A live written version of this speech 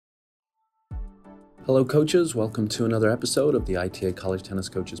Hello coaches, welcome to another episode of the ITA College Tennis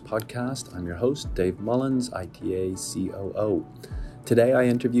Coaches Podcast. I'm your host, Dave Mullins, ITA COO. Today I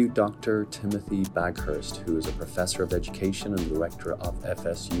interviewed Dr. Timothy Baghurst, who is a professor of education and director of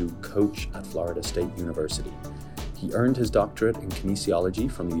FSU Coach at Florida State University. He earned his doctorate in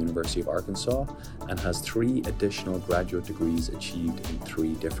kinesiology from the University of Arkansas and has 3 additional graduate degrees achieved in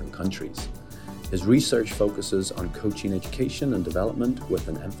 3 different countries. His research focuses on coaching education and development with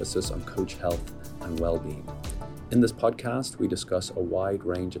an emphasis on coach health and well-being. In this podcast, we discuss a wide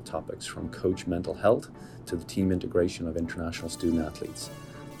range of topics from coach mental health to the team integration of international student athletes.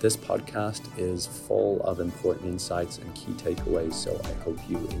 This podcast is full of important insights and key takeaways, so I hope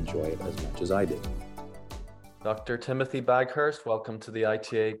you enjoy it as much as I did. Dr. Timothy Baghurst, welcome to the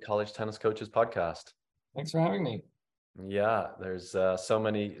ITA College Tennis Coaches Podcast. Thanks for having me. Yeah, there's so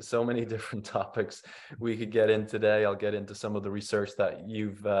many different topics we could get in today. I'll get into some of the research that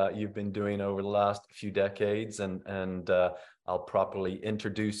you've been doing over the last few decades, and I'll properly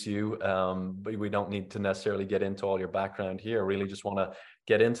introduce you. But we don't need to necessarily get into all your background here. I really just want to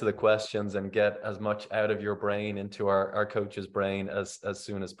get into the questions and get as much out of your brain into our coach's brain as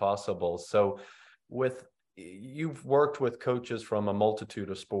soon as possible. So, you've worked with coaches from a multitude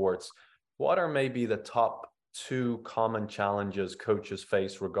of sports. What are maybe the top 2 common challenges coaches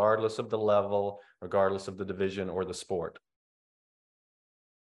face, regardless of the level, regardless of the division or the sport?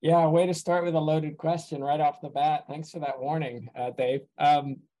 Yeah, way to start with a loaded question right off the bat. Thanks for that warning, Dave.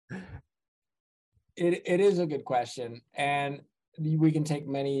 It is a good question, and we can take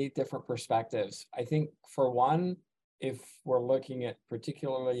many different perspectives. I think for one, if we're looking at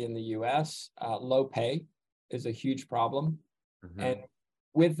particularly in the US, low pay is a huge problem. Mm-hmm. And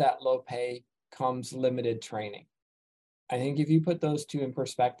with that low pay comes limited training. I think if you put those 2 in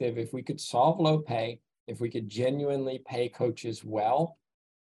perspective, if we could solve low pay, if we could genuinely pay coaches well,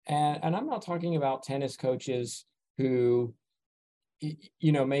 and I'm not talking about tennis coaches who,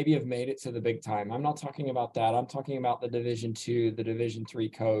 maybe have made it to the big time. I'm not talking about that. I'm talking about the Division II, the Division III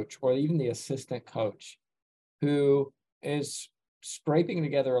coach, or even the assistant coach who is scraping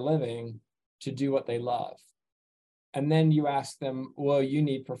together a living to do what they love. And then you ask them, well, you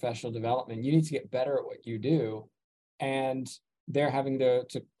need professional development. You need to get better at what you do. And they're having to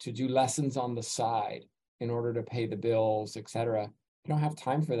do lessons on the side in order to pay the bills, et cetera. You don't have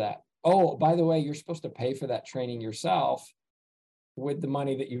time for that. Oh, by the way, you're supposed to pay for that training yourself with the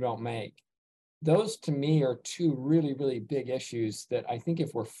money that you don't make. Those, to me, are 2 really, really big issues that I think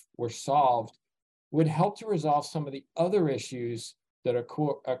if were solved would help to resolve some of the other issues that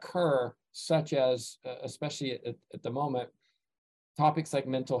occur, such as, especially at the moment, topics like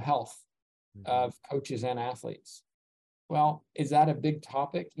mental health of coaches and athletes. Well, is that a big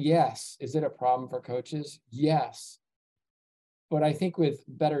topic? Yes. Is it a problem for coaches? Yes. But I think with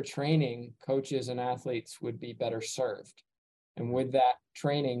better training, coaches and athletes would be better served. And with that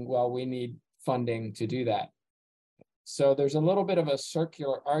training, well, we need funding to do that. So there's a little bit of a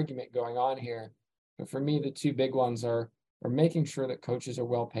circular argument going on here. But for me, the 2 big ones are making sure that coaches are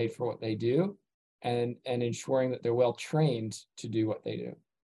well paid for what they do and ensuring that they're well trained to do what they do.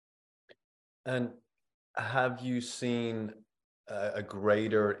 And have you seen a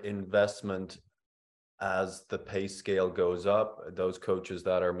greater investment as the pay scale goes up? Those coaches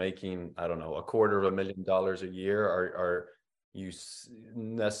that are making, I don't know, $250,000 a year, are you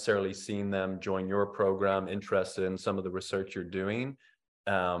necessarily seeing them join your program, interested in some of the research you're doing?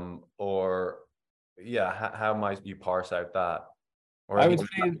 How might you parse out that? Or I would say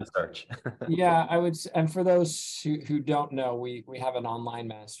research. Yeah, I would. And for those who don't know, we have an online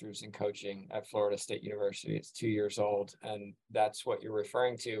master's in coaching at Florida State University. It's 2 years old, and that's what you're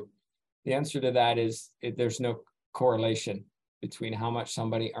referring to. The answer to that is there's no correlation between how much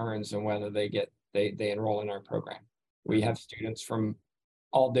somebody earns and whether they enroll in our program. We have students from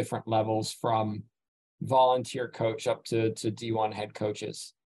all different levels, from volunteer coach up to D1 head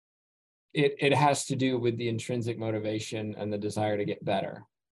coaches. It has to do with the intrinsic motivation and the desire to get better.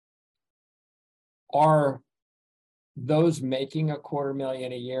 Are those making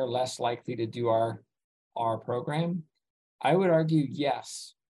 $250,000 a year less likely to do our program? I would argue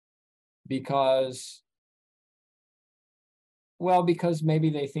yes, because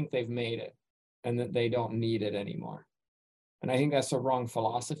maybe they think they've made it and that they don't need it anymore. And I think that's a wrong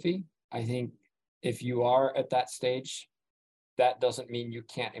philosophy. I think if you are at that stage, that doesn't mean you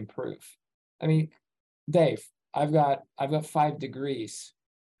can't improve. I mean, Dave, I've got 5 degrees.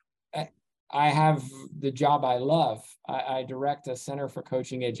 I have the job I love. I direct a center for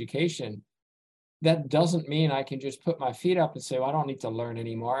coaching education. That doesn't mean I can just put my feet up and say, well, I don't need to learn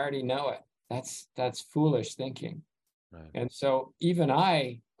anymore. I already know it. That's foolish thinking. Right. And so even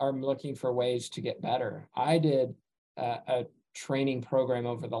I are looking for ways to get better. I did a training program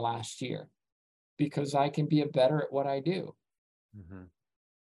over the last year because I can be better at what I do. Mm-hmm.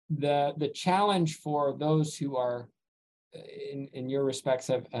 The challenge for those who are in your respects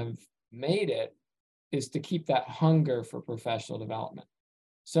have made it is to keep that hunger for professional development.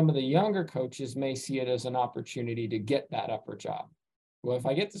 Some of the younger coaches may see it as an opportunity to get that upper job. Well, if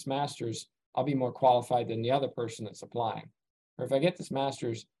I get this master's, I'll be more qualified than the other person that's applying. Or if I get this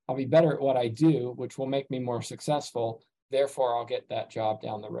master's, I'll be better at what I do, which will make me more successful. Therefore, I'll get that job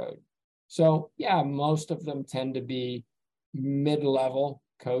down the road. So yeah, most of them tend to be mid-level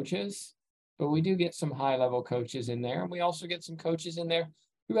coaches, but we do get some high-level coaches in there. And we also get some coaches in there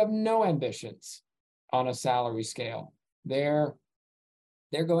who have no ambitions on a salary scale. They're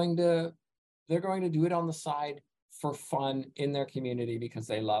going to do it on the side for fun in their community because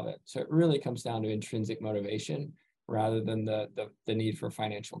they love it. So it really comes down to intrinsic motivation rather than the need for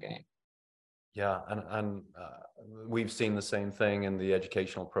financial gain. Yeah, and we've seen the same thing in the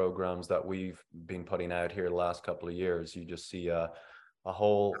educational programs that we've been putting out here the last couple of years. You just see a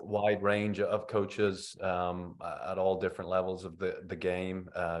whole wide range of coaches at all different levels of the game,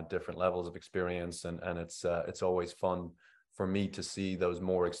 different levels of experience, and it's always fun for me to see those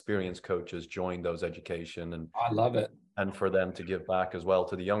more experienced coaches join those education, and I love it, and for them to give back as well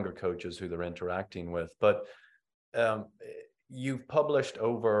to the younger coaches who they're interacting with. But you've published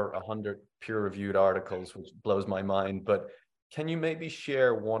over 100 peer-reviewed articles, which blows my mind, but can you maybe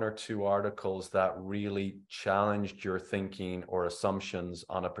share one or two articles that really challenged your thinking or assumptions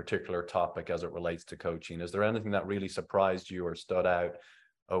on a particular topic as it relates to coaching? Is there anything that really surprised you or stood out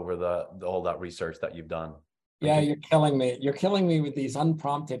over all that research that you've done? Yeah, you're killing me. You're killing me with these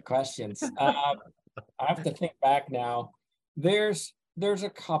unprompted questions. I have to think back now. There's a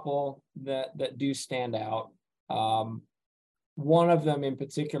couple that do stand out. One of them in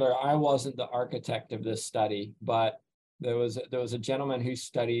particular, I wasn't the architect of this study, but there was a gentleman who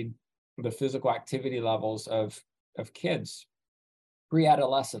studied the physical activity levels of kids,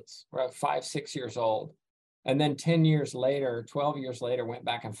 pre-adolescents, right, 5, 6 years old, and then 10 years later, 12 years later, went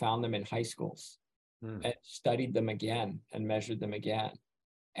back and found them in high schools. And studied them again and measured them again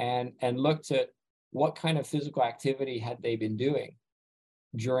and looked at what kind of physical activity had they been doing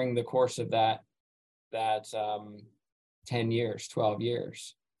during the course of that 10 years, 12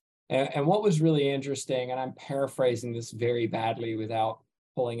 years. And what was really interesting, and I'm paraphrasing this very badly without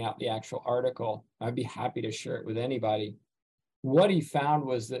pulling out the actual article, I'd be happy to share it with anybody. What he found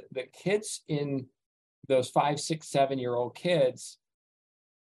was that the kids in those 5, 6, 7-year-old kids,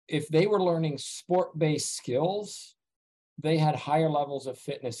 if they were learning sport-based skills, they had higher levels of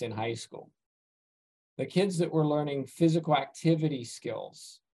fitness in high school. The kids that were learning physical activity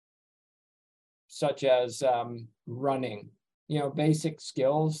skills, such as running, basic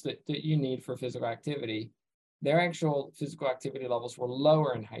skills that you need for physical activity, their actual physical activity levels were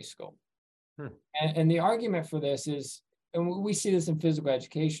lower in high school. And the argument for this is, and we see this in physical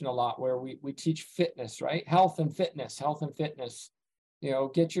education a lot, where we teach fitness, right? Health and fitness.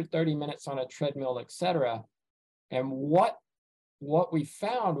 Get your 30 minutes on a treadmill, etc. And what we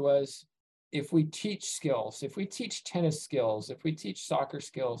found was, if we teach skills, if we teach tennis skills, if we teach soccer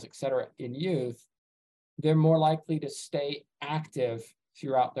skills, etc. in youth, they're more likely to stay active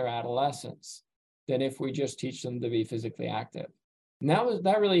throughout their adolescence than if we just teach them to be physically active. And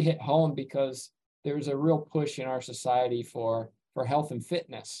that really hit home because there's a real push in our society for health and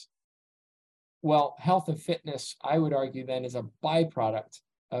fitness. Well, health and fitness, I would argue then, is a byproduct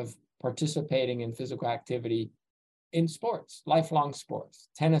of participating in physical activity in sports, lifelong sports.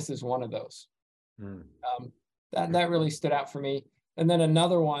 Tennis is one of those. That really stood out for me. And then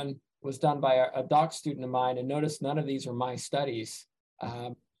another one was done by a doc student of mine, and notice none of these are my studies.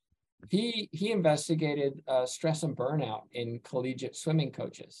 He investigated stress and burnout in collegiate swimming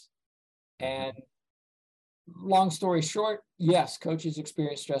coaches. And long story short, yes, coaches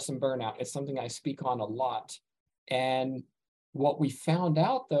experience stress and burnout. It's something I speak on a lot. And what we found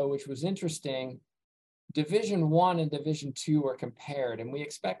out, though, which was interesting, Division I and Division II were compared, and we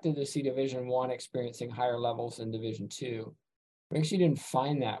expected to see Division I experiencing higher levels than Division II. We actually didn't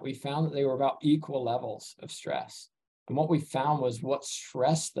find that. We found that they were about equal levels of stress. And what we found was what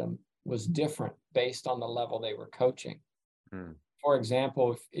stressed them was different based on the level they were coaching. For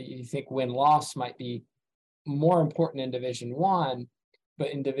example, if you think win-loss might be more important in Division I, but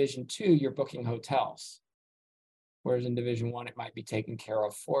in Division II, you're booking hotels. Whereas in Division I, it might be taken care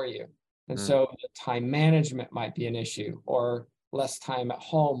of for you. And so the time management might be an issue, or less time at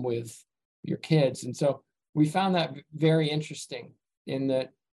home with your kids. And so we found that very interesting in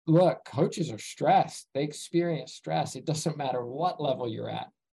that, look, coaches are stressed. They experience stress. It doesn't matter what level you're at.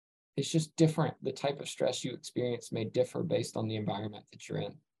 It's just different. The type of stress you experience may differ based on the environment that you're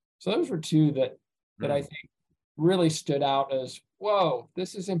in. So those were two that I think really stood out as, whoa,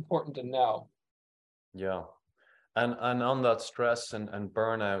 this is important to know. Yeah. And on that stress and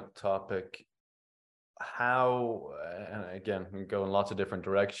burnout topic, how, and again, we can go in lots of different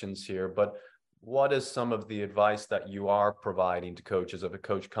directions here, but what is some of the advice that you are providing to coaches? If a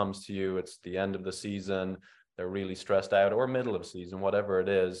coach comes to you, it's the end of the season, they're really stressed out, or middle of season, whatever it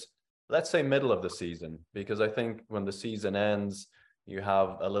is, let's say middle of the season, because I think when the season ends, you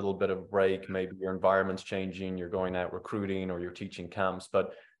have a little bit of break, maybe your environment's changing, you're going out recruiting or you're teaching camps,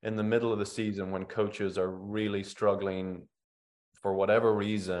 but in the middle of the season when coaches are really struggling for whatever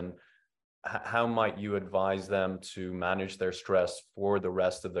reason, how might you advise them to manage their stress for the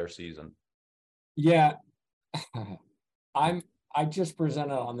rest of their season? Yeah, I just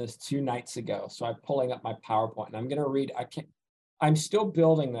presented on this 2 nights ago, so I'm pulling up my PowerPoint and I'm going to read. I'm still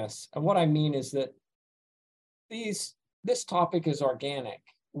building this, and what I mean is that this topic is organic.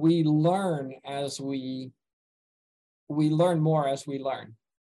 We learn as we learn more as we learn.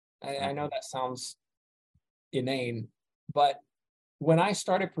 I know that sounds inane, but when I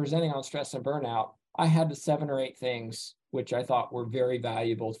started presenting on stress and burnout, I had the 7 or 8 things which I thought were very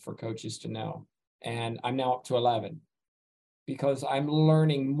valuable for coaches to know. And I'm now up to 11 because I'm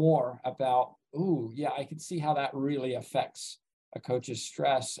learning more about, ooh, yeah, I can see how that really affects a coach's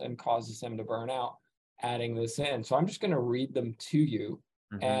stress and causes him to burn out, adding this in. So I'm just going to read them to you.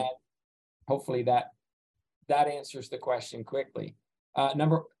 And hopefully that answers the question quickly.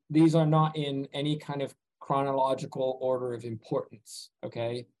 These are not in any kind of chronological order of importance,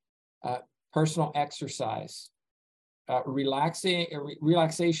 okay? Personal exercise,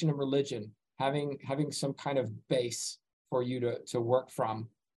 relaxation and religion, having some kind of base for you to work from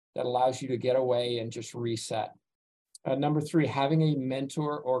that allows you to get away and just reset. Number 3, having a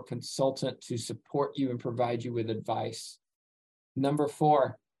mentor or consultant to support you and provide you with advice. Number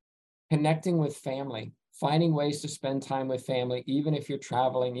 4, connecting with family, finding ways to spend time with family, even if you're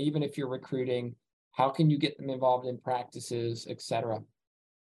traveling, even if you're recruiting. How can you get them involved in practices, etc.?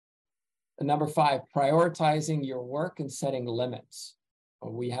 And number 5, prioritizing your work and setting limits.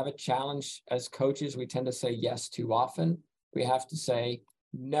 We have a challenge as coaches. We tend to say yes too often. We have to say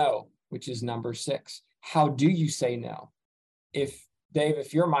no, which is number 6. How do you say no? If Dave,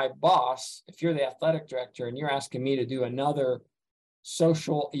 if you're my boss, if you're the athletic director and you're asking me to do another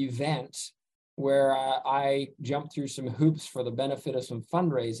social event where I jump through some hoops for the benefit of some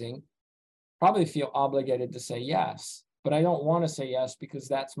fundraising, probably feel obligated to say yes, but I don't want to say yes because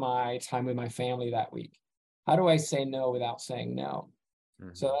that's my time with my family that week. How do I say no without saying no?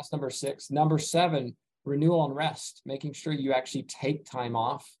 So that's number 6. Number 7, renewal and rest, making sure you actually take time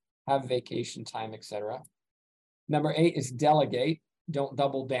off, have vacation time, etc. Number 8 is delegate. Don't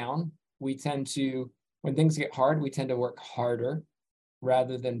double down. We tend to, when things get hard, we tend to work harder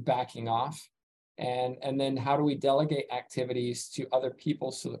rather than backing off. And then how do we delegate activities to other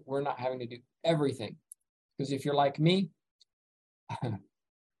people so that we're not having to do everything? Because if you're like me,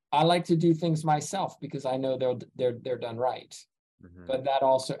 I like to do things myself because I know they're done right. But that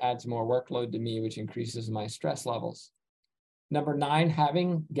also adds more workload to me, which increases my stress levels. Number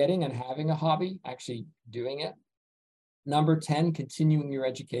 9, getting and having a hobby, actually doing it. Number 10, continuing your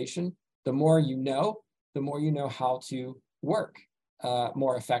education. The more you know how to work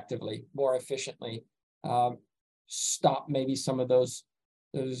more effectively, more efficiently. Stop maybe some of those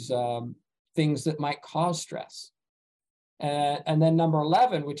things that might cause stress. And then number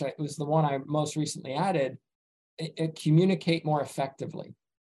 11, which was the one I most recently added, communicate more effectively.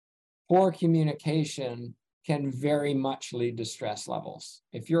 Poor communication can very much lead to stress levels.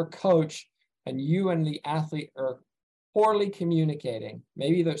 If you're a coach and you and the athlete are poorly communicating,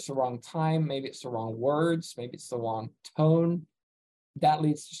 maybe it's the wrong time, maybe it's the wrong words, maybe it's the wrong tone, that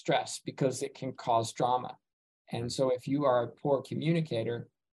leads to stress because it can cause drama. And so if you are a poor communicator,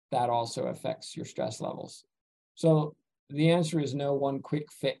 that also affects your stress levels. So the answer is no one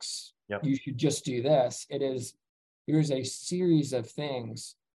quick fix. Yep. You should just do this. Here's a series of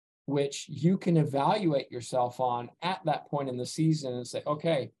things which you can evaluate yourself on at that point in the season and say,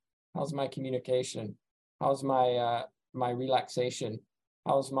 okay, how's my communication? How's my relaxation?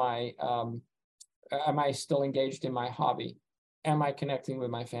 How's am I still engaged in my hobby? Am I connecting with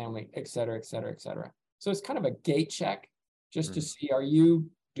my family, et cetera, et cetera, et cetera? So it's kind of a gate check just to see, are you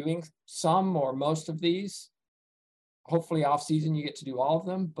doing some or most of these? Hopefully off season, you get to do all of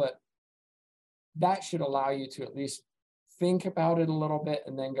them, but that should allow you to at least think about it a little bit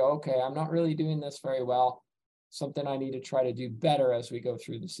and then go, okay, I'm not really doing this very well. Something I need to try to do better as we go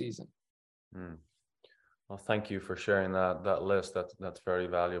through the season. Well, thank you for sharing that list. That's very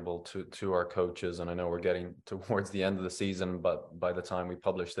valuable to our coaches. And I know we're getting towards the end of the season, but by the time we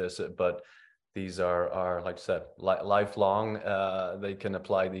publish this, but these are like I said, lifelong. They can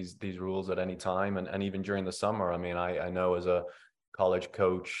apply these rules at any time, and even during the summer. I mean, I know as a college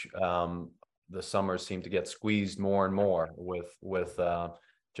coach, the summers seem to get squeezed more and more with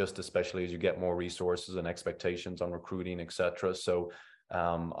just especially as you get more resources and expectations on recruiting, etc. So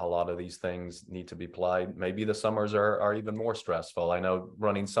a lot of these things need to be applied. Maybe the summers are even more stressful. I know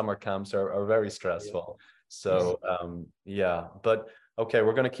running summer camps are very stressful. So yeah, but okay,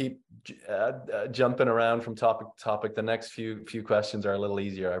 we're going to keep jumping around from topic to topic. The next few questions are a little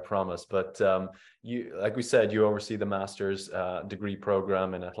easier, I promise. But you, like we said, you oversee the master's degree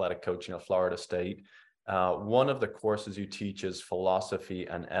program in athletic coaching at Florida State. One of the courses you teach is philosophy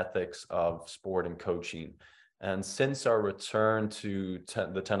and ethics of sport and coaching. And since our return to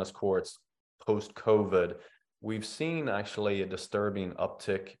the tennis courts post-COVID, we've seen actually a disturbing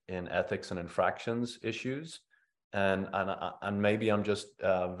uptick in ethics and infractions issues. And maybe I'm just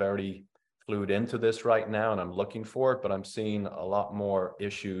very fluid into this right now and I'm looking for it, but I'm seeing a lot more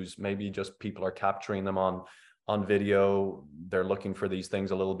issues. Maybe just people are capturing them on video. They're looking for these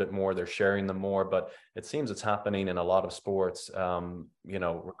things a little bit more. They're sharing them more, but it seems it's happening in a lot of sports, you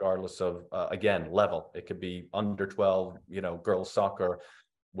know, regardless of, again, level. It could be under 12, you know, girls soccer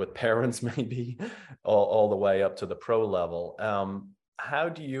with parents, maybe all the way up to the pro level. How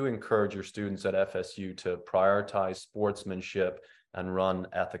do you encourage your students at FSU to prioritize sportsmanship and run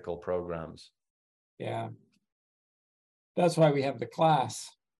ethical programs? Yeah, that's why we have the class.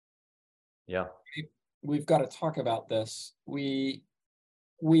 Yeah. We've got to talk about this. We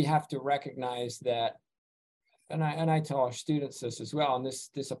have to recognize that, and I tell our students this as well, and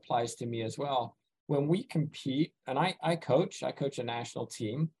this applies to me as well. When we compete, and I coach a national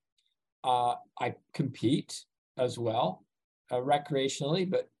team. I compete as well, recreationally,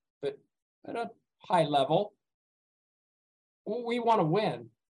 but at a high level. We want to win.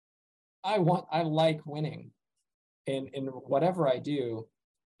 I like winning in whatever I do,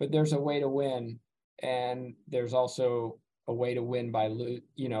 but there's a way to win. And there's also a way to win by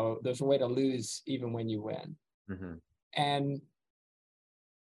you know, there's a way to lose even when you win. Mm-hmm. And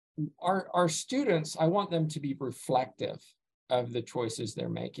our students, I want them to be reflective of the choices they're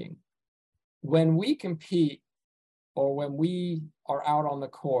making. When we compete or when we are out on the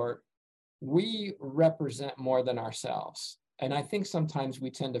court, we represent more than ourselves. And I think sometimes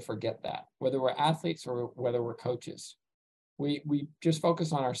we tend to forget that, whether we're athletes or whether we're coaches. We just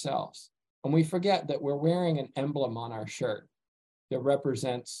focus on ourselves. And we forget that we're wearing an emblem on our shirt that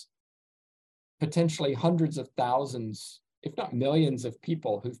represents potentially hundreds of thousands, if not millions of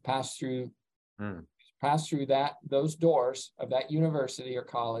people who've passed through those doors of that university or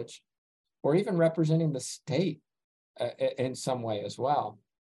college, or even representing the state in some way as well.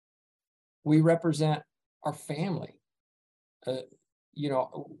 We represent our family. You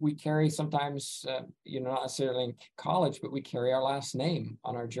know, we carry sometimes, you know, not necessarily in college, but we carry our last name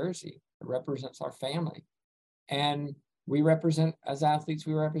on our jersey. It represents our family. And we represent, as athletes,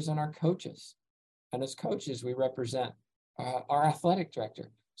 we represent our coaches. And as coaches, we represent our athletic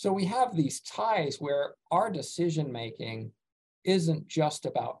director. So we have these ties where our decision-making isn't just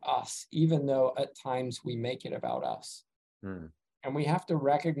about us, even though at times we make it about us. And we have to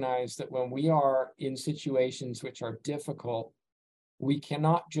recognize that when we are in situations which are difficult, we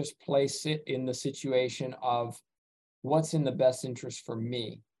cannot just place it in the situation of what's in the best interest for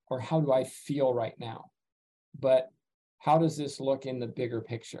me, or how do I feel right now? But how does this look in the bigger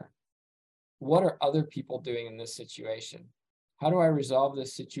picture? What are other people doing in this situation? How do I resolve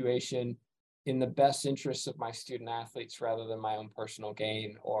this situation in the best interests of my student athletes rather than my own personal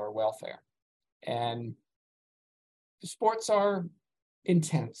gain or welfare? And sports are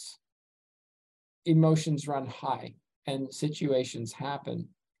intense. Emotions run high and situations happen,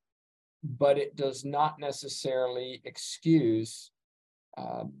 but it does not necessarily excuse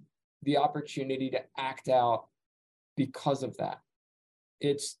the opportunity to act out because of that.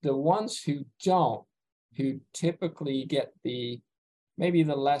 It's the ones who don't, who typically get maybe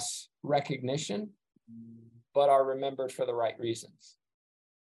the less recognition, but are remembered for the right reasons.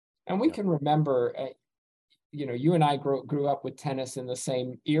 And we can remember, you know, you and I grew up with tennis in the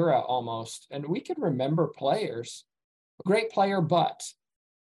same era almost, and we can remember players, a great player, but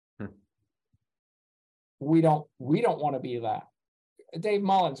we don't want to be that. Dave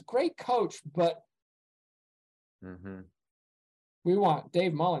Mullins, great coach, but we want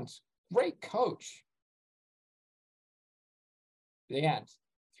Dave Mullins, great coach. The end.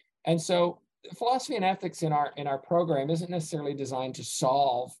 And so philosophy and ethics in our program isn't necessarily designed to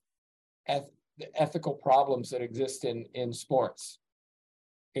solve the ethical problems that exist in sports.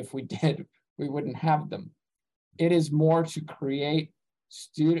 If we did, we wouldn't have them. It is more to create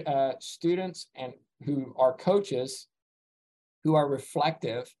students and who are coaches who are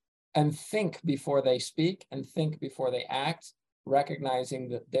reflective and think before they speak and think before they act, recognizing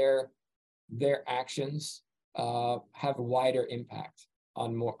that their actions have a wider impact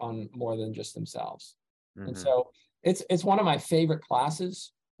on more than just themselves. Mm-hmm. And so it's one of my favorite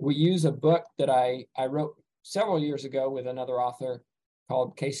classes. We use a book that I wrote several years ago with another author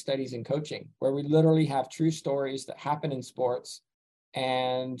called Case Studies in Coaching, where we literally have true stories that happen in sports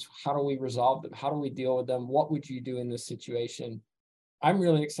and how do we resolve them? How do we deal with them? What would you do in this situation? I'm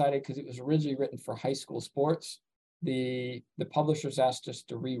really excited because it was originally written for high school sports. The publishers asked us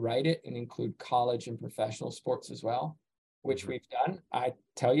to rewrite it and include college and professional sports as well, which we've done. I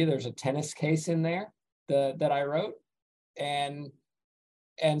tell you, there's a tennis case in there that I wrote. And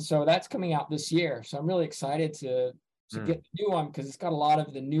so that's coming out this year. So I'm really excited to get the new one because it's got a lot of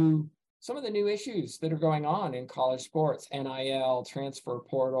some of the new issues that are going on in college sports, NIL, transfer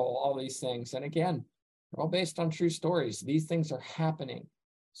portal, all these things. And again, they're all based on true stories. These things are happening.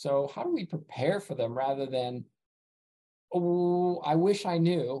 So how do we prepare for them rather than, oh, I wish I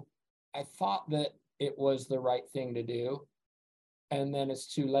knew. I thought that it was the right thing to do. And then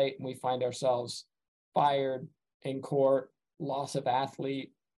it's too late and we find ourselves fired in court, loss of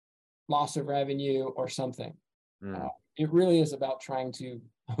athlete, loss of revenue or something. It really is about trying to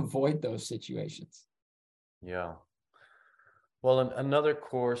avoid those situations. Yeah. Well, another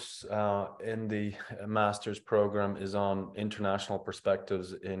course in the master's program is on international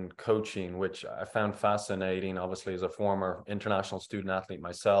perspectives in coaching, which I found fascinating, obviously, as a former international student athlete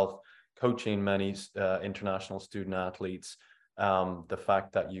myself, coaching many international student athletes. The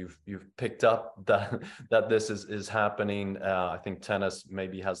fact that you've picked up that this is happening. I think tennis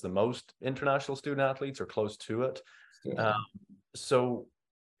maybe has the most international student athletes or close to it. So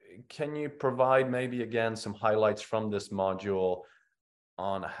can you provide maybe again some highlights from this module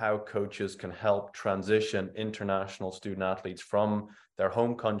on how coaches can help transition international student athletes from their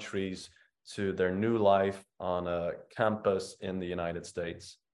home countries to their new life on a campus in the United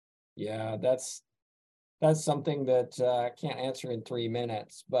States? Yeah, that's something that I can't answer in 3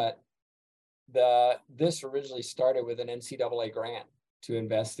 minutes, but this originally started with an NCAA grant to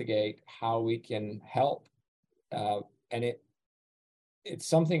investigate how we can help. And it's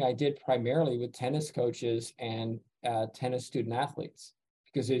something I did primarily with tennis coaches and tennis student athletes,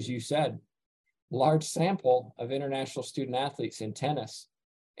 because as you said, large sample of international student athletes in tennis.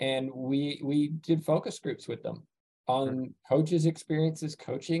 And we did focus groups with them on coaches' experiences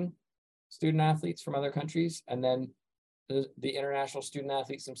coaching student athletes from other countries, and then the international student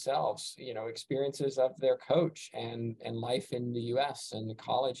athletes themselves, experiences of their coach and life in the US and the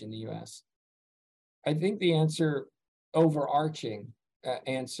college in the US. I think the overarching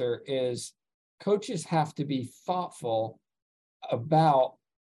answer is coaches have to be thoughtful about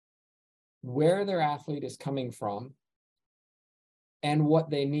where their athlete is coming from and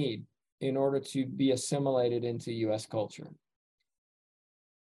what they need in order to be assimilated into US culture.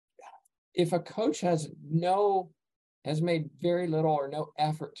 If a coach has made very little or no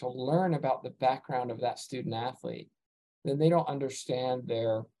effort to learn about the background of that student athlete, then they don't understand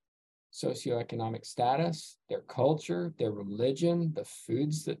their socioeconomic status, their culture, their religion, the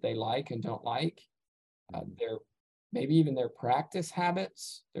foods that they like and don't like, maybe even their practice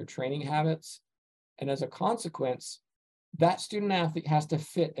habits, their training habits. And as a consequence, that student athlete has to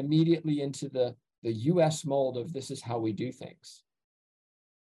fit immediately into the US mold of this is how we do things.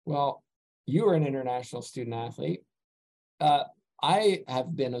 Well, you are an international student athlete. I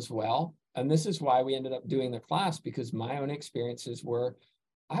have been as well. And this is why we ended up doing the class, because my own experiences were,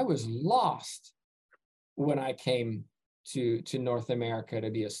 I was lost when I came to North America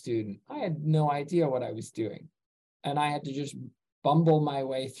to be a student. I had no idea what I was doing. And I had to just bumble my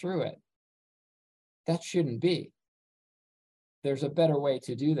way through it. That shouldn't be. There's a better way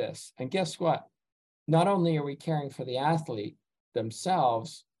to do this. And guess what? Not only are we caring for the athlete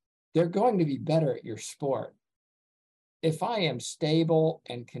themselves, they're going to be better at your sport. If I am stable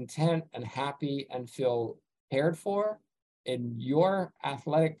and content and happy and feel cared for in your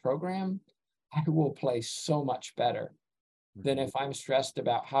athletic program, I will play so much better than if I'm stressed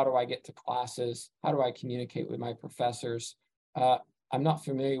about how do I get to classes, how do I communicate with my professors. I'm not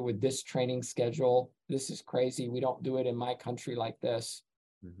familiar with this training schedule. This is crazy. We don't do it in my country like this,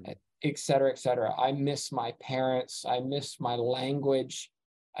 et cetera, et cetera. I miss my parents. I miss my language.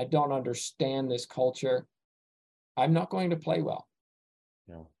 I don't understand this culture. I'm not going to play well.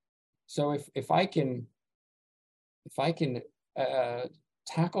 No. So if I can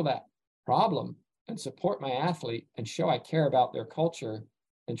tackle that problem and support my athlete and show I care about their culture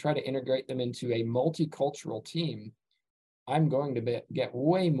and try to integrate them into a multicultural team, I'm going to get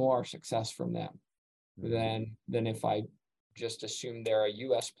way more success from them than if I just assume they're a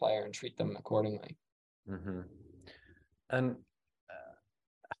US player and treat them accordingly. Mm-hmm. And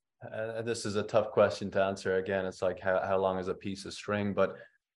this is a tough question to answer. Again, it's like how long is a piece of string? But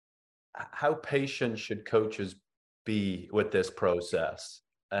how patient should coaches be with this process?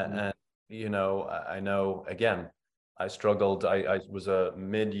 And, you know, I know, again, I struggled. I was a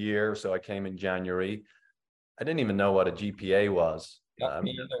mid-year, so I came in January. I didn't even know what a GPA was. Yep,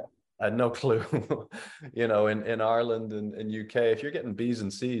 me either. I had no clue. You know, in Ireland and in UK, if you're getting B's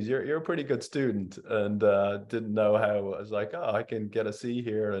and C's, you're a pretty good student. And didn't know how. I was like, oh, I can get a C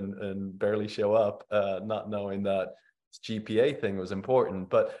here and barely show up, not knowing that GPA thing was important.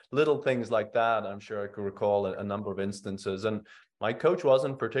 But little things like that, I'm sure I could recall a number of instances. And my coach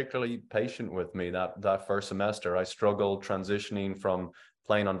wasn't particularly patient with me that first semester. I struggled transitioning from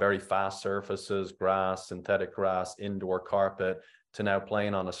playing on very fast surfaces, grass, synthetic grass, indoor carpet, to now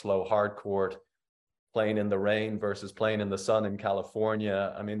playing on a slow hard court, playing in the rain versus playing in the sun in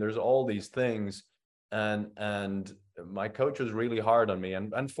California. I mean, there's all these things. And my coach was really hard on me.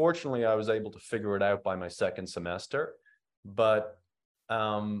 And unfortunately, I was able to figure it out by my second semester. But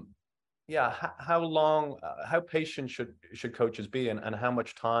yeah, how patient should coaches be, and how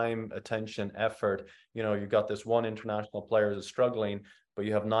much time, attention, effort? You know, you've got this one international player that's struggling, but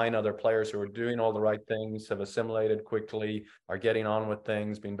you have 9 other players who are doing all the right things, have assimilated quickly, are getting on with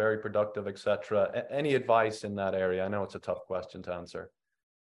things, being very productive, etc. Any advice in that area? I know it's a tough question to answer.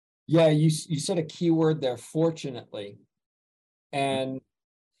 Yeah, you said a key word there, fortunately. And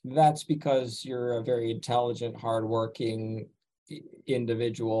that's because you're a very intelligent, hardworking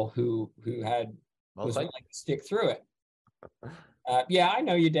individual who was willing to stick through it. Yeah, I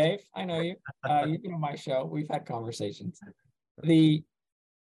know you, Dave. I know you. You've been on my show. We've had conversations.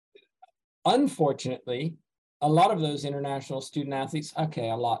 Unfortunately, a lot of those international student athletes,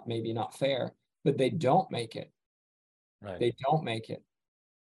 okay, a lot, maybe not fair, but they don't make it. Right. They don't make it.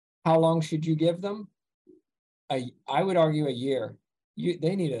 How long should you give them? I would argue a year.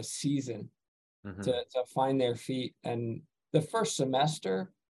 They need a season to find their feet. And the first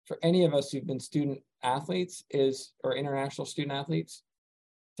semester for any of us who've been student athletes or international student athletes,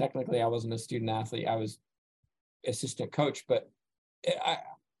 technically I wasn't a student athlete, I was assistant coach, but I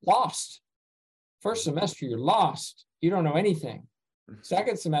lost. First semester, you're lost. You don't know anything.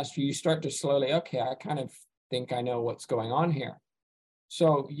 Second semester, you start to slowly, okay, I kind of think I know what's going on here.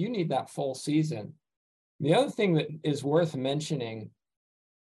 So you need that full season. The other thing that is worth mentioning,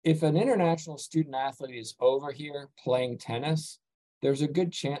 if an international student athlete is over here playing tennis, there's a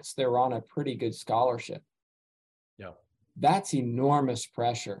good chance they're on a pretty good scholarship. Yeah. That's enormous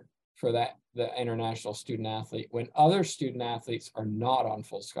pressure for the international student athlete when other student athletes are not on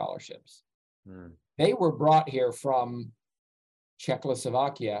full scholarships. They were brought here from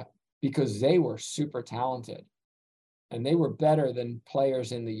Czechoslovakia because they were super talented and they were better than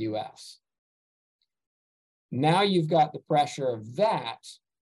players in the US. Now you've got the pressure of that.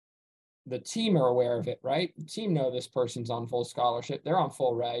 The team are aware of it, right? The team know this person's on full scholarship. They're on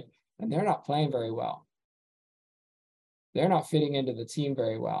full ride and they're not playing very well. They're not fitting into the team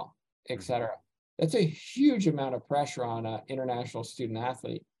very well, etc. That's a huge amount of pressure on an international student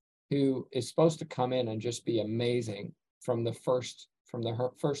athlete who is supposed to come in and just be amazing from the first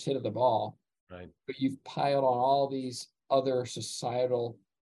hit of the ball. Right. But you've piled on all these other societal,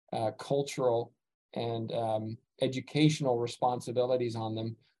 cultural, and educational responsibilities on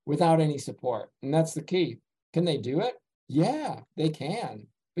them without any support. And that's the key. Can they do it? Yeah, they can.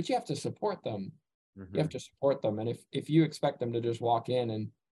 But you have to support them. You have to support them. And if you expect them to just walk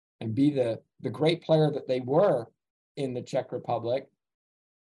in and be the great player that they were in the Czech Republic,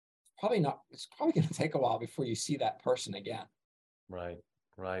 it's probably going to take a while before you see that person again. Right.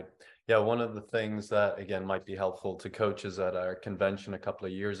 Yeah, one of the things that, again, might be helpful to coaches at our convention a couple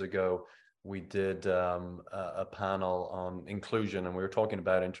of years ago, we did a panel on inclusion, and we were talking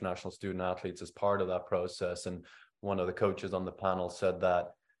about international student athletes as part of that process. And one of the coaches on the panel said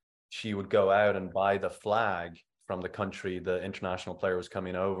that she would go out and buy the flag from the country the international player was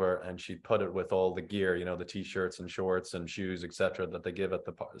coming over, and she'd put it with all the gear, you know, the t-shirts and shorts and shoes, etc., that they give at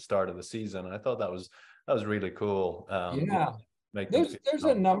the start of the season. And I thought that was really cool. Yeah, there's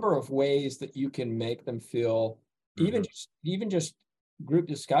a number of ways that you can make them feel, even just group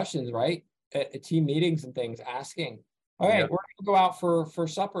discussions, right? At team meetings and things, asking, all right, we're going to go out for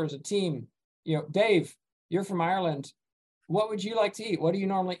supper as a team. You know, Dave, you're from Ireland. What would you like to eat? What do you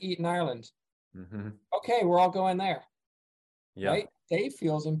normally eat in Ireland? Okay, we're all going there. Right? they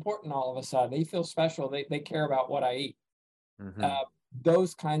feel is important all of a sudden. They feel special. They care about what I eat.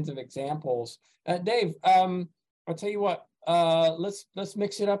 Those kinds of examples. Dave, I'll tell you what, let's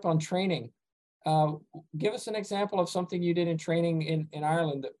mix it up on training. Give us an example of something you did in training in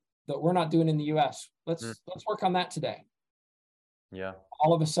Ireland that we're not doing in the US. Let's work on that today. Yeah.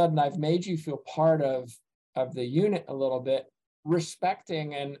 All of a sudden, I've made you feel part of the unit a little bit,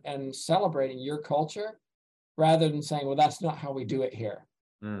 respecting and celebrating your culture, rather than saying, well, that's not how we do it here.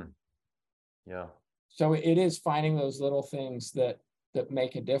 Yeah. So it is finding those little things that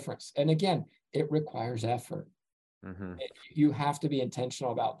make a difference. And again, it requires effort. You have to be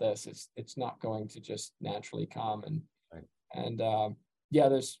intentional about this. It's not going to just naturally come. And yeah,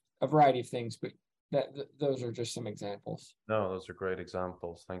 there's a variety of things, but those are just some examples. No, those are great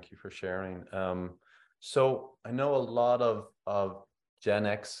examples. Thank you for sharing. So I know a lot of Gen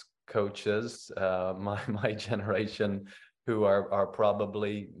X coaches, my generation, who are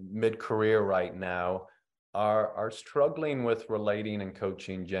probably mid-career right now, are struggling with relating and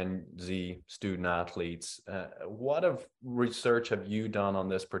coaching Gen Z student athletes. What research have you done on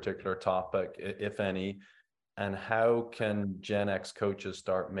this particular topic, if any? And how can Gen X coaches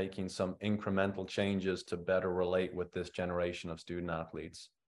start making some incremental changes to better relate with this generation of student athletes?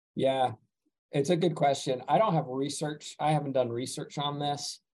 Yeah, it's a good question. I don't have research. I haven't done research on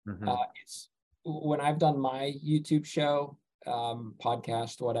this. It's when I've done my YouTube show,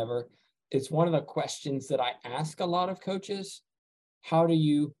 podcast, whatever, it's one of the questions that I ask a lot of coaches. How do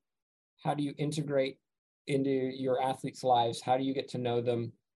you integrate into your athletes' lives? How do you get to know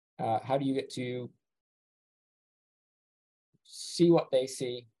them? How do you get to see what they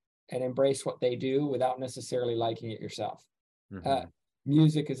see and embrace what they do without necessarily liking it yourself?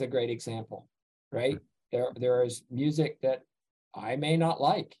 Music is a great example, right? There is music that I may not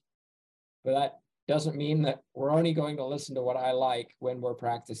like, but that doesn't mean that we're only going to listen to what I like when we're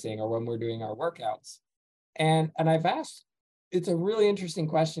practicing or when we're doing our workouts. And I've asked, it's a really interesting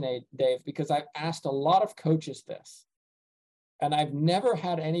question, Dave, because I've asked a lot of coaches this. And I've never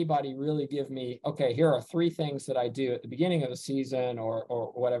had anybody really give me, okay, here are 3 things that I do at the beginning of the season or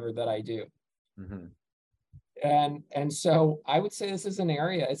whatever that I do. And so I would say this is an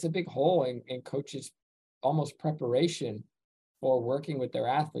area, it's a big hole in coaches' almost preparation for working with their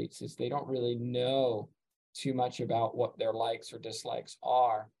athletes, is they don't really know too much about what their likes or dislikes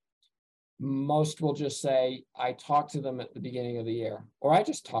are. Most will just say, I talk to them at the beginning of the year, or I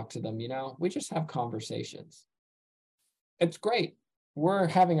just talk to them, we just have conversations. It's great. We're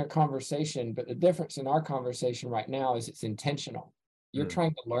having a conversation, but the difference in our conversation right now is it's intentional. You're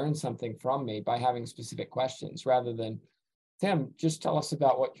trying to learn something from me by having specific questions rather than, Tim, just tell us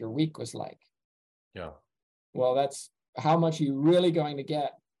about what your week was like. Yeah. Well, that's how much are you really going to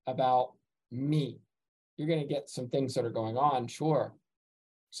get about me. You're going to get some things that are going on, sure.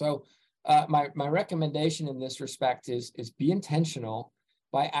 So my recommendation in this respect is be intentional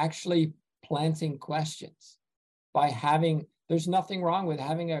by actually planting questions, by having, there's nothing wrong with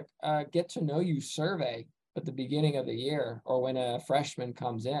having a get to know you survey at the beginning of the year or when a freshman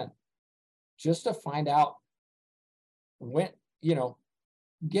comes in, just to find out when,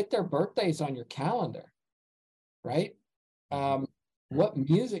 get their birthdays on your calendar, right? What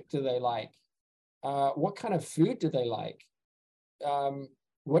music do they like? What kind of food do they like?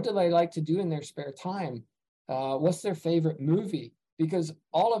 What do they like to do in their spare time? What's their favorite movie? Because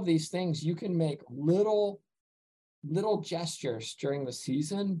all of these things, you can make little gestures during the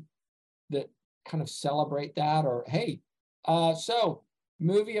season that kind of celebrate that. Or, hey, so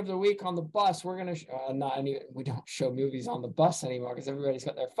movie of the week on the bus, we're going to, we don't show movies on the bus anymore because everybody's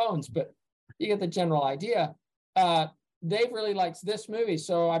got their phones, but you get the general idea. Dave really likes this movie,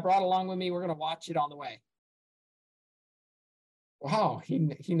 so I brought along with me. We're going to watch it on the way. Wow, he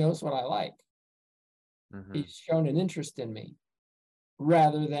knows what I like. He's shown an interest in me,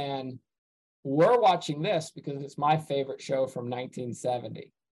 rather than we're watching this because it's my favorite show from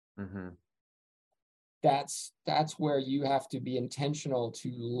 1970. That's where you have to be intentional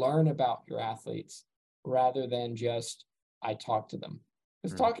to learn about your athletes, rather than just I talk to them.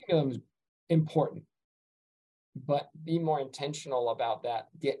 Because talking to them is important, but be more intentional about that.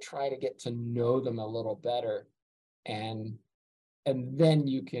 Try to get to know them a little better, and then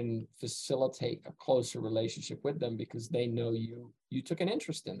you can facilitate a closer relationship with them because they know you took an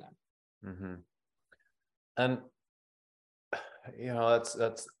interest in them. And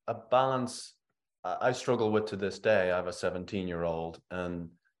that's a balance I struggle with to this day. I have a 17-year-old, and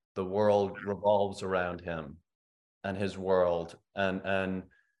the world revolves around him and his world, and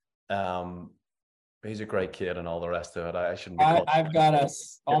He's a great kid and all the rest of it. I shouldn't be called. I've got a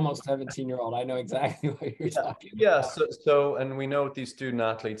almost 17-year-old. I know exactly what you're talking about. So, and we know with these student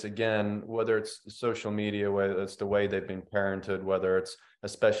athletes, again, whether it's social media, whether it's the way they've been parented, whether it's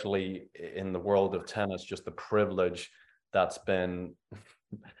especially in the world of tennis, just the privilege that's been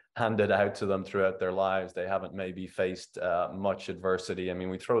handed out to them throughout their lives. They haven't maybe faced much adversity. I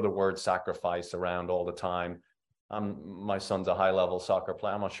mean, we throw the word sacrifice around all the time. My son's a high-level soccer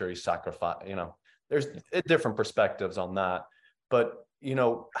player. I'm not sure he's sacrificed, there's different perspectives on that, but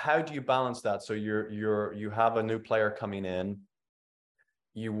how do you balance that? So you have a new player coming in,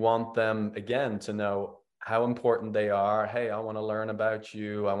 you want them again to know how important they are. Hey, I want to learn about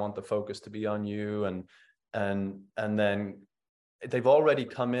you. I want the focus to be on you, and then they've already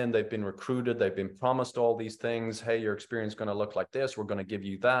come in, they've been recruited, they've been promised all these things. Hey, your experience is going to look like this. We're going to give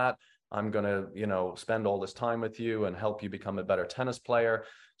you that. I'm going to, spend all this time with you and help you become a better tennis player.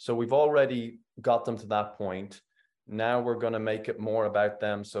 So we've already got them to that point. Now we're going to make it more about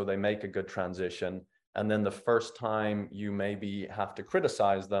them so they make a good transition. And then the first time you maybe have to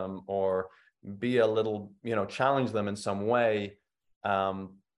criticize them or be a little, challenge them in some way,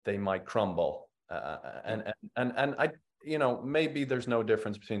 they might crumble. And I, maybe there's no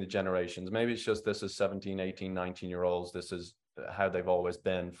difference between the generations. Maybe it's just this is 17, 18, 19-year-olds. This is how they've always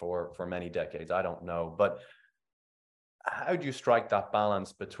been for many decades. I don't know. But how do you strike that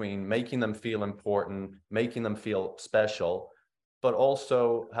balance between making them feel important, making them feel special, but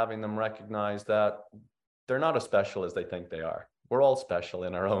also having them recognize that they're not as special as they think they are? We're all special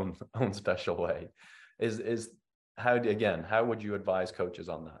in our own special way. How would you advise coaches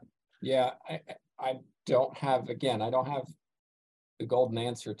on that? Yeah, I don't have the golden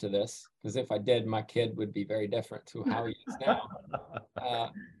answer to this, because if I did, my kid would be very different to how he is now.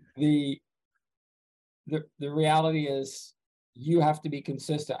 The reality is you have to be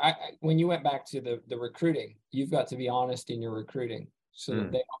consistent. When you went back to the recruiting, you've got to be honest in your recruiting so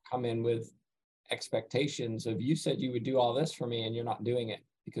that they don't come in with expectations of, you said you would do all this for me and you're not doing it,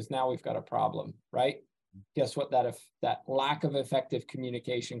 because now we've got a problem, right? Guess what that lack of effective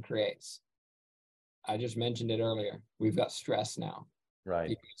communication creates? I just mentioned it earlier. We've got stress now. Right.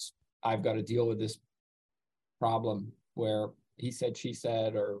 Because I've got to deal with this problem where he said, she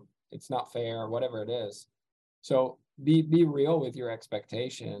said, or it's not fair, or whatever it is. So be real with your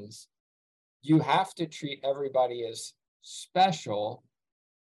expectations. You have to treat everybody as special,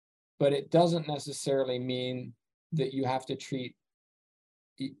 but it doesn't necessarily mean that you have to treat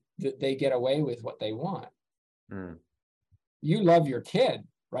that they get away with what they want. You love your kid,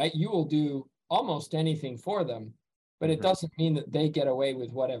 right? You will do almost anything for them, but it doesn't mean that they get away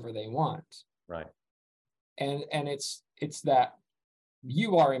with whatever they want. Right. And it's that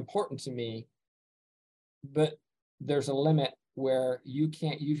you are important to me, but there's a limit where you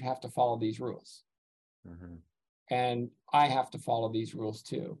have to follow these rules. And I have to follow these rules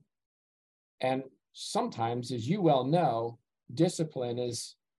too. And sometimes, as you well know, discipline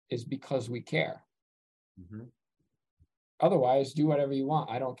is because we care. Otherwise, do whatever you want.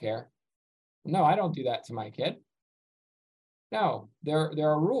 I don't care. No, I don't do that to my kid. No, there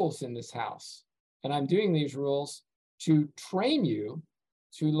are rules in this house, and I'm doing these rules to train you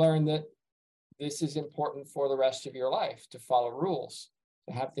to learn that this is important for the rest of your life, to follow rules,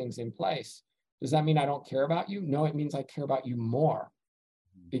 to have things in place. Does that mean I don't care about you? No, it means I care about you more,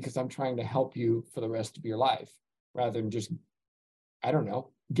 because I'm trying to help you for the rest of your life, rather than just, I don't know,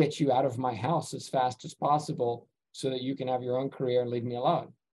 get you out of my house as fast as possible so that you can have your own career and leave me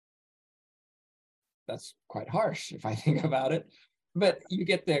alone. That's quite harsh if I think about it, but you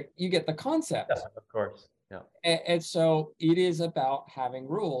get the concept. Yeah, of course. Yeah. And so it is about having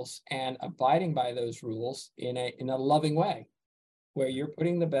rules and abiding by those rules in a loving way, where you're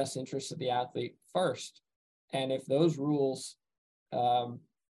putting the best interests of the athlete first. And if those rules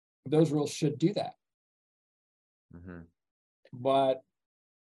should do that. But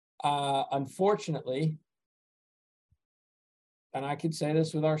unfortunately, and I could say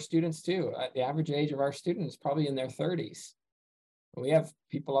this with our students too, the average age of our students is probably in their 30s. We have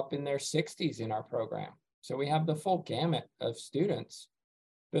people up in their 60s in our program. So we have the full gamut of students.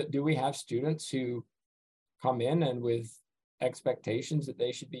 But do we have students who come in and with expectations that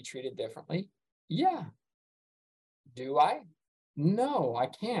they should be treated differently? Yeah. Do I? No, I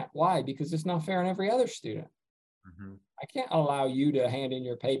can't. Why? Because it's not fair on every other student. I can't allow you to hand in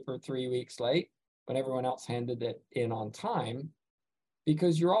your paper 3 weeks late when everyone else handed it in on time,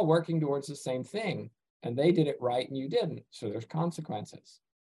 because you're all working towards the same thing, and they did it right and you didn't. So there's consequences.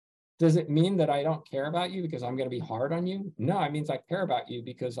 Does it mean that I don't care about you because I'm going to be hard on you? No, it means I care about you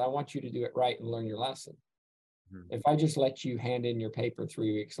because I want you to do it right and learn your lesson. If I just let you hand in your paper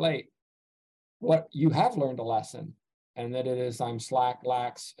 3 weeks late, what you have learned a lesson, and that it is I'm slack,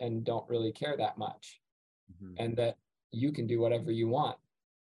 lax, and don't really care that much, and that you can do whatever you want.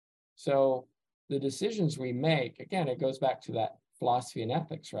 So the decisions we make, again, it goes back to that philosophy and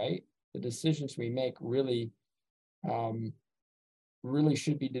ethics, right? The decisions we make really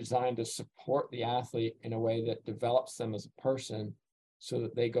should be designed to support the athlete in a way that develops them as a person, so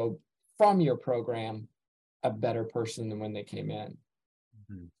that they go from your program a better person than when they came in.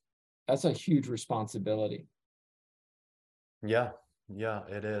 That's a huge responsibility. Yeah,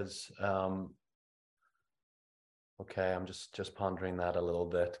 it is. Okay, I'm just pondering that a little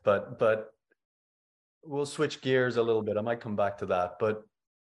bit, but we'll switch gears a little bit. I might come back to that, but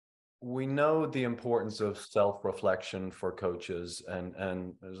we know the importance of self-reflection for coaches,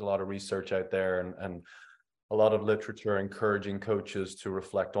 and there's a lot of research out there, and a lot of literature encouraging coaches to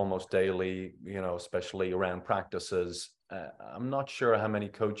reflect almost daily, especially around practices. I'm not sure how many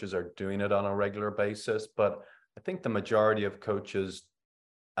coaches are doing it on a regular basis, but I think the majority of coaches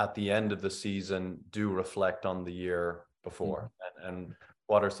at the end of the season do reflect on the year before, and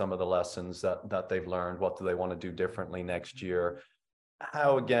what are some of the lessons that they've learned? What do they want to do differently next year?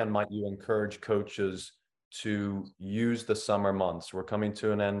 How, again, might you encourage coaches to use the summer months? We're coming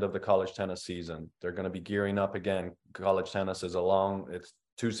to an end of the college tennis season. They're going to be gearing up again. College tennis is it's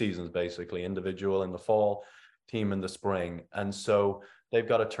 2 seasons, basically, individual in the fall, team in the spring. And so they've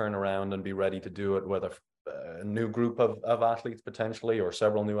got to turn around and be ready to do it, whether a new group of athletes potentially, or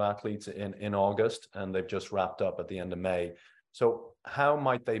several new athletes in August, and they've just wrapped up at the end of May. So how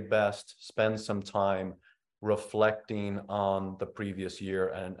might they best spend some time reflecting on the previous year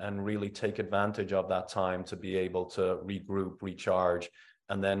and really take advantage of that time to be able to regroup, recharge,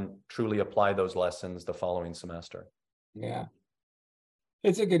 and then truly apply those lessons the following semester? Yeah,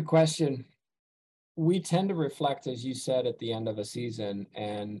 it's a good question. We tend to reflect, as you said, at the end of a season,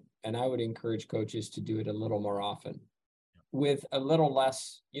 and I would encourage coaches to do it a little more often. With a little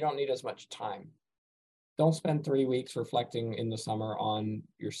less, you don't need as much time. Don't spend 3 weeks reflecting in the summer on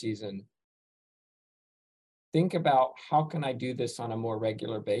your season. Think about, how can I do this on a more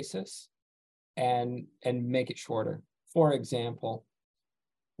regular basis and make it shorter? For example,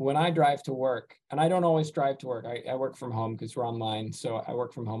 when I drive to work, and I don't always drive to work, I work from home because we're online, so I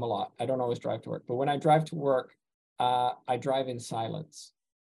work from home a lot. I don't always drive to work, but when I drive to work, I drive in silence.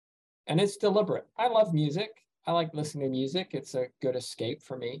 And it's deliberate. I love music. I like listening to music. It's a good escape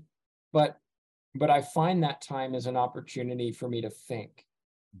for me. But I find that time is an opportunity for me to think.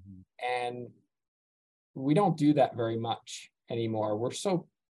 And we don't do that very much anymore. We're so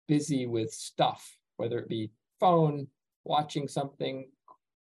busy with stuff, whether it be phone, watching something,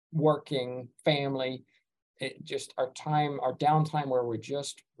 working, family. It just, our downtime where we're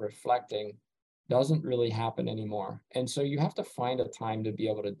just reflecting doesn't really happen anymore. And so you have to find a time to be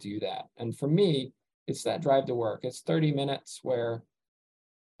able to do that. And for me, it's that drive to work. It's 30 minutes where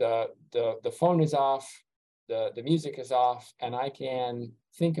the phone is off, the music is off, and I can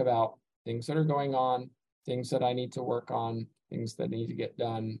think about things that are going on, things that I need to work on, things that need to get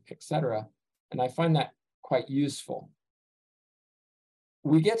done, etc. And I find that quite useful.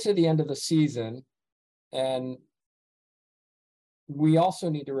 We get to the end of the season, and we also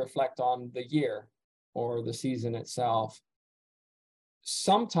need to reflect on the year or the season itself.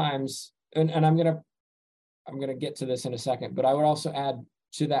 Sometimes, and I'm gonna get to this in a second, but I would also add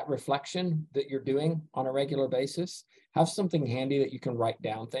to that reflection that you're doing on a regular basis, have something handy that you can write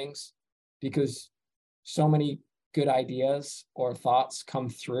down things, because so many good ideas or thoughts come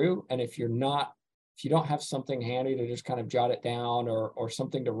through. And if you don't have something handy to just kind of jot it down, or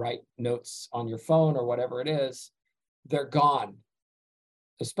something to write notes on your phone or whatever it is, they're gone.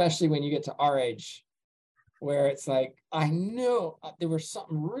 Especially when you get to our age, where it's like, I knew there was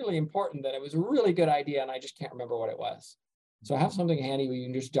something really important, that it was a really good idea, and I just can't remember what it was. So have something handy where you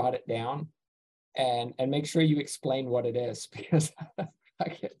can just jot it down and make sure you explain what it is, because I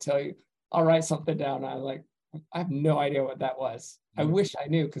can't tell you. I'll write something down, I'm like, I have no idea what that was. I wish I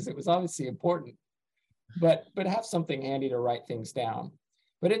knew, because it was obviously important. But have something handy to write things down.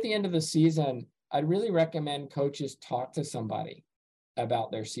 But at the end of the season, I'd really recommend coaches talk to somebody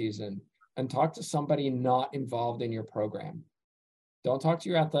about their season, and talk to somebody not involved in your program. Don't talk to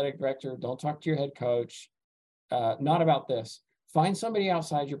your athletic director. Don't talk to your head coach. Not about this. Find somebody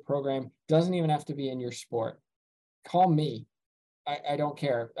outside your program. Doesn't even have to be in your sport. Call me. I don't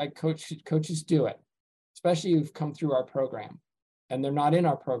care. Coaches do it, especially who've come through our program and they're not in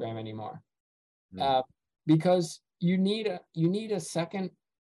our program anymore. Because you need a second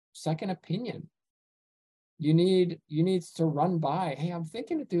opinion. You need to run by, hey, I'm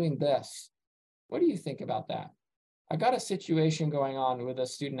thinking of doing this. What do you think about that? I got a situation going on with a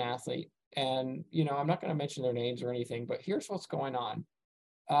student athlete, and, I'm not going to mention their names or anything, but here's what's going on.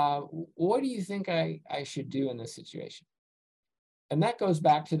 What do you think I should do in this situation? And that goes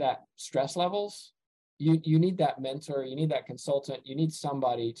back to that stress levels. You need that mentor, you need that consultant, you need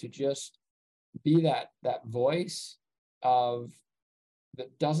somebody to just be that voice of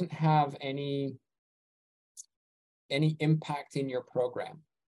that doesn't have any impact in your program.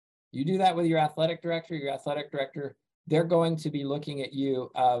 You do that with your athletic director, they're going to be looking at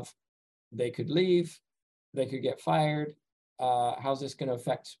you of they could leave, they could get fired, how's this going to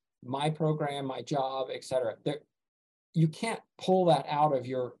affect my program, my job, etc. You can't pull that out of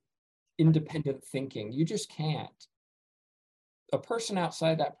your independent thinking. You just can't. A person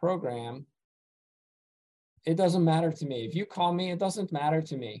outside that program, it doesn't matter to me. If you call me, it doesn't matter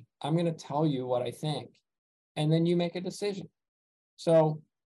to me. I'm going to tell you what I think, and then you make a decision. So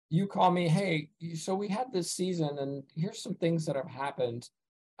you call me, hey, so we had this season, and here's some things that have happened.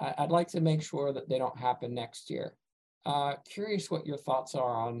 I'd like to make sure that they don't happen next year. Curious what your thoughts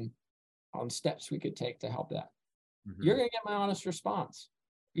are on steps we could take to help that. Mm-hmm. You're going to get my honest response.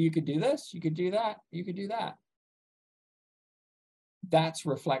 You could do this, you could do that, you could do that. That's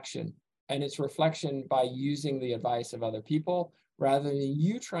reflection. And it's reflection by using the advice of other people rather than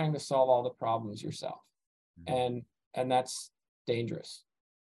you trying to solve all the problems yourself. Mm-hmm. And that's dangerous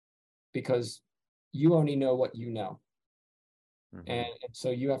because you only know what you know. Mm-hmm. And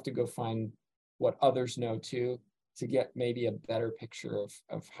so you have to go find what others know too to get maybe a better picture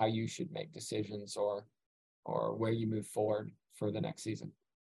of how you should make decisions or where you move forward for the next season.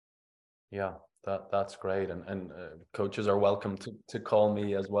 Yeah, that's great. And coaches are welcome to call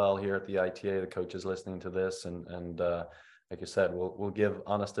me as well here at the ITA, the coaches listening to this. And like you said, we'll give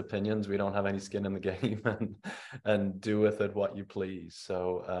honest opinions. We don't have any skin in the game and do with it what you please.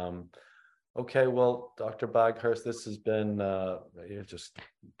 So, okay, well, Dr. Baghurst, this has been, you've just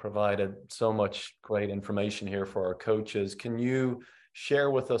provided so much great information here for our coaches. Can you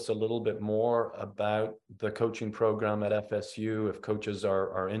share with us a little bit more about the coaching program at FSU? If coaches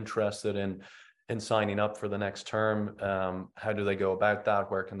are interested in signing up for the next term, how do they go about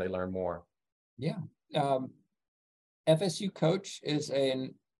that? Where can they learn more? Yeah. FSU Coach it's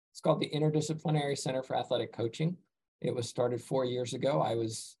called the Interdisciplinary Center for Athletic Coaching. It was started 4 years ago. I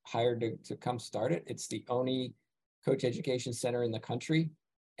was hired to come start it. It's the only coach education center in the country.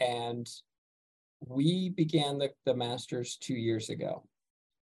 And we began the Masters 2 years ago.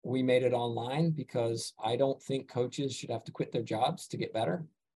 We made it online because I don't think coaches should have to quit their jobs to get better.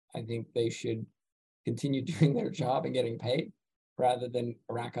 I think they should continue doing their job and getting paid rather than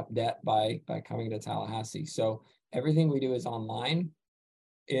rack up debt by coming to Tallahassee. So everything we do is online.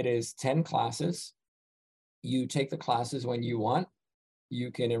 It is 10 classes. You take the classes when you want.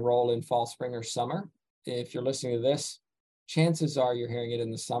 You can enroll in fall, spring, or summer. If you're listening to this, chances are you're hearing it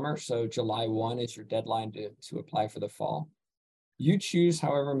in the summer. So July 1 is your deadline to apply for the fall. You choose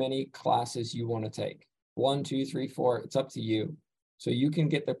however many classes you want to take. 1, 2, 3, 4, it's up to you. So you can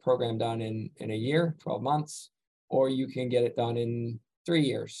get the program done in a year, 12 months, or you can get it done in 3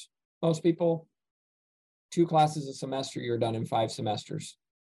 years. Most people, 2 classes a semester, you're done in 5 semesters.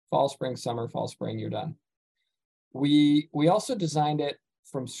 Fall, spring, summer, fall, spring, you're done. We also designed it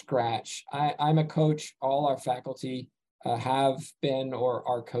from scratch. I'm a coach. All our faculty have been or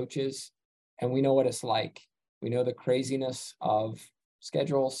are coaches, and we know what it's like. We know the craziness of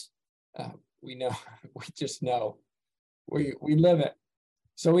schedules. We just know. We live it.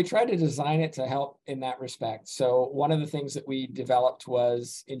 So we tried to design it to help in that respect. So one of the things that we developed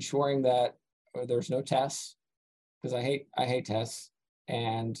was ensuring that there's no tests, because I hate tests,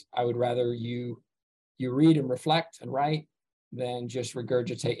 and I would rather you read and reflect and write than just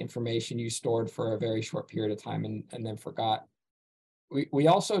regurgitate information you stored for a very short period of time and then forgot. We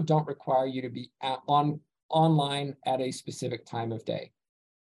also don't require you to be online at a specific time of day,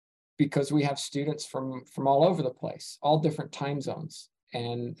 because we have students from all over the place, all different time zones,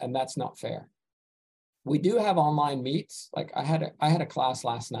 and that's not fair. We do have online meets. Like I had a class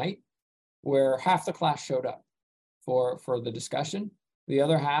last night where half the class showed up for the discussion. The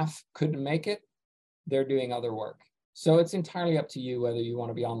other half couldn't make it. They're doing other work. So it's entirely up to you whether you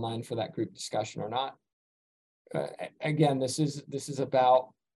want to be online for that group discussion or not. Again, this is about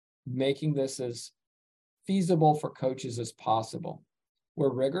making this as feasible for coaches as possible.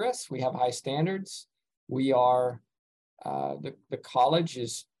 We're rigorous. We have high standards. We are, the college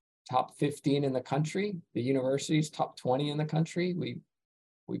is top 15 in the country. The university is top 20 in the country.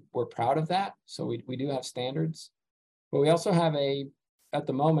 We're proud of that. So we do have standards. But we also have at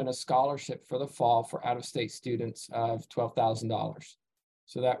the moment, a scholarship for the fall for out-of-state students of $12,000.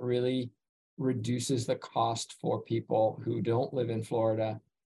 So that really reduces the cost for people who don't live in Florida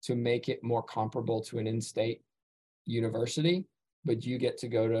to make it more comparable to an in-state university, but you get to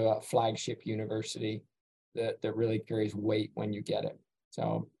go to a flagship university that really carries weight when you get it.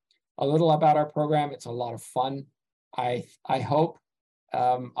 So a little about our program. It's a lot of fun. I hope,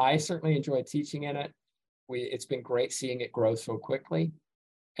 I certainly enjoy teaching in it. It's been great seeing it grow so quickly,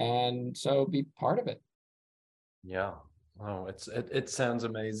 and so be part of it. Yeah. Oh, it sounds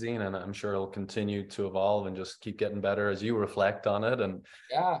amazing, and I'm sure it'll continue to evolve and just keep getting better as you reflect on it and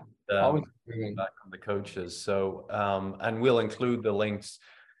Yeah, always improving. back on the coaches. So and we'll include the links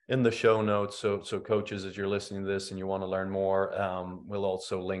in the show notes. So coaches, as you're listening to this and you want to learn more, we'll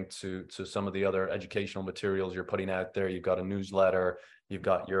also link to some of the other educational materials you're putting out there. You've got a newsletter, you've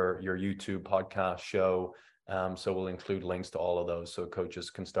got your YouTube podcast show. So we'll include links to all of those so coaches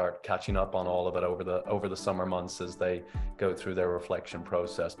can start catching up on all of it over the summer months as they go through their reflection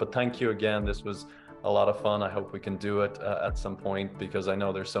process. But thank you again. This was a lot of fun. I hope we can do it at some point, because I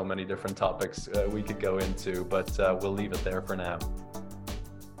know there's so many different topics we could go into, but we'll leave it there for now.